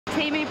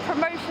Teemu,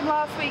 promotion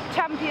last week,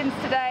 champions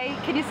today.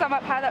 Can you sum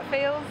up how that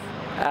feels?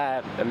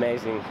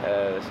 Amazing.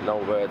 There's no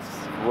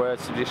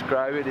words to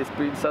describe it. It's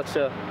been such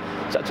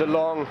a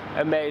long,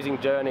 amazing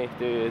journey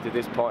to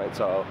this point.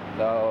 So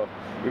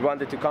we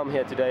wanted to come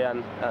here today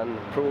and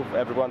prove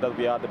everyone that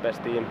we are the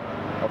best team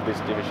of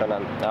this division,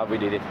 and we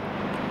did it.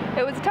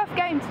 It was a tough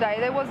game today,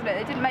 though, wasn't it?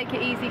 They didn't make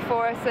it easy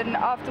for us, and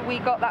after we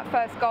got that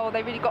first goal,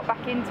 they really got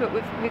back into it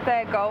with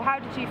their goal. How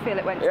did you feel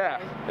it went today?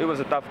 Yeah, it was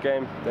a tough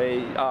game.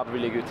 They are a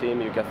really good team.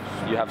 You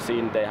have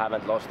seen they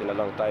haven't lost in a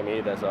long time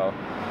either.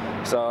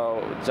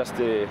 So just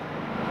they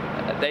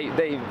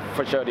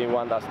for sure didn't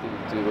want us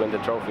to win the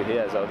trophy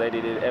here. So they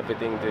did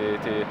everything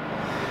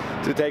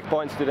to take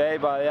points today.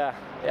 But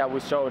yeah,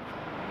 we showed.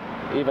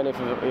 Even if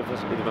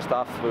it was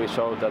tough, we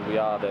showed that we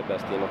are the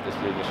best team of this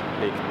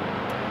league.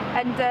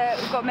 And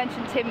we've got to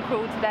mention Tim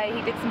Krul today.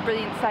 He did some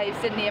brilliant saves,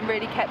 didn't he, and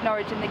really kept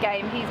Norwich in the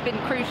game. He's been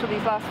crucial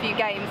these last few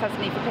games, hasn't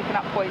he, for picking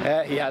up points?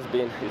 He has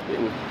been. He's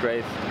been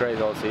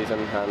great all season,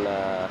 and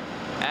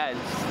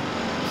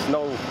it's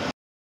no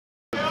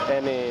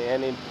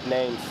any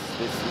names.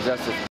 It's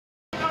just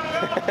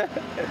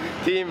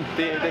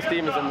this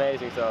team is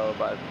amazing. So,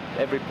 but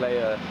every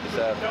player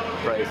deserves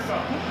praise.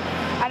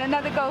 And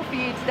another goal for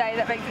you today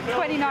that makes it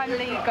 29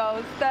 league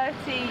goals,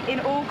 30 in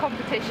all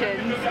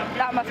competitions.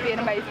 That must be an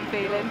amazing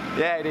feeling.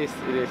 Yeah, it is.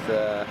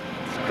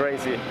 It's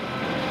crazy.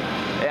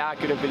 Yeah, I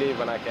couldn't believe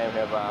when I came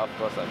here, but of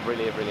course I'm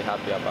really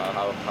happy about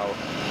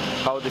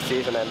how the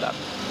season ended up.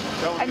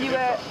 And you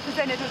were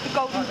presented with the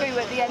golden boot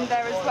at the end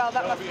there as well.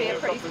 That must be a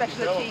pretty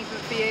special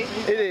achievement for you.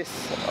 It is,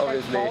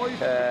 obviously.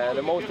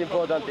 The most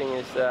important thing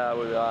is we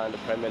are in the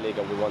Premier League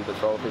and we won the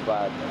trophy,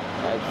 but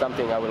it's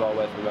something I will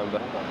always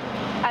remember.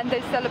 And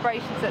those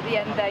celebrations at the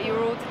end there, you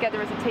were all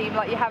together as a team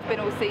like you have been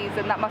all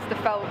season. That must have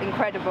felt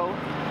incredible.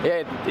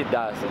 Yeah, it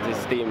does.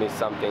 This team is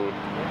something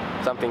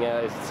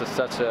else. It's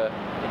such a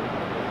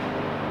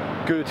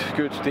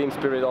good team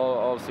spirit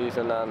all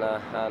season,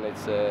 and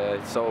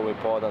it's so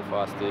important for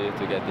us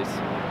to get this.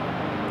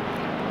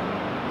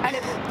 And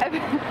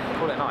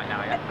call it a night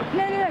now, yeah?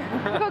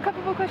 No. We've got a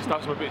couple more questions.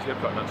 Start with a bit of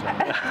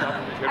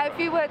A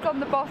few words on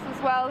the boss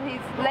as well.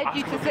 He's led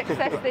you to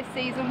success this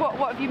season. What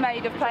have you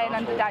made of playing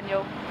under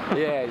Daniel?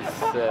 Yeah,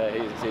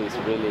 he's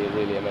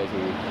really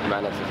amazing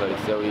manager. So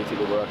it's so easy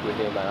to work with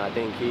him, and I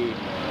think he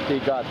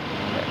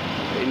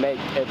made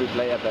every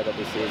player better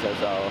this season.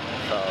 So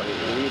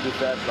he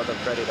deserves a lot of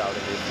credit out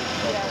of this.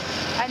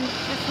 Yeah. And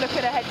just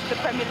looking ahead to the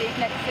Premier League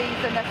next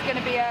season, that's going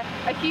to be a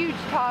huge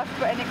task,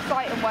 but an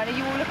exciting one. Are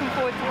you all looking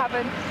forward to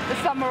having the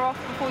summer off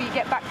before you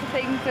get back to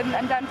things and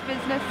down to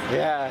business?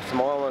 Yeah, at the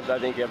moment I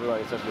think everyone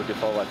is just looking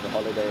forward to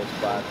holidays,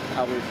 but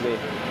obviously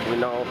we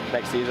know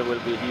next season will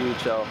be huge.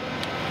 So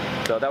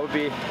that would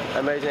be an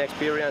amazing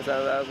experience,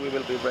 and we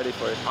will be ready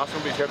for it. Ask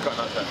somebody's haircut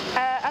now, sir.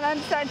 And I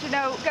understand,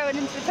 going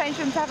into the change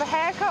room to have a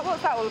haircut.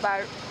 What's that all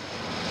about?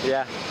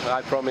 Yeah,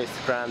 I promised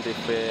Grant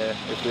if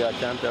we are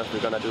champions,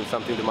 we're gonna do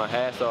something to my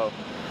hair. So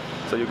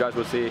you guys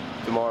will see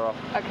tomorrow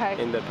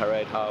in the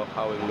parade how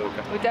it will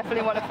look. We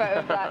definitely want a photo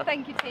of that.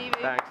 Thank you, Teemu.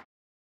 Thanks.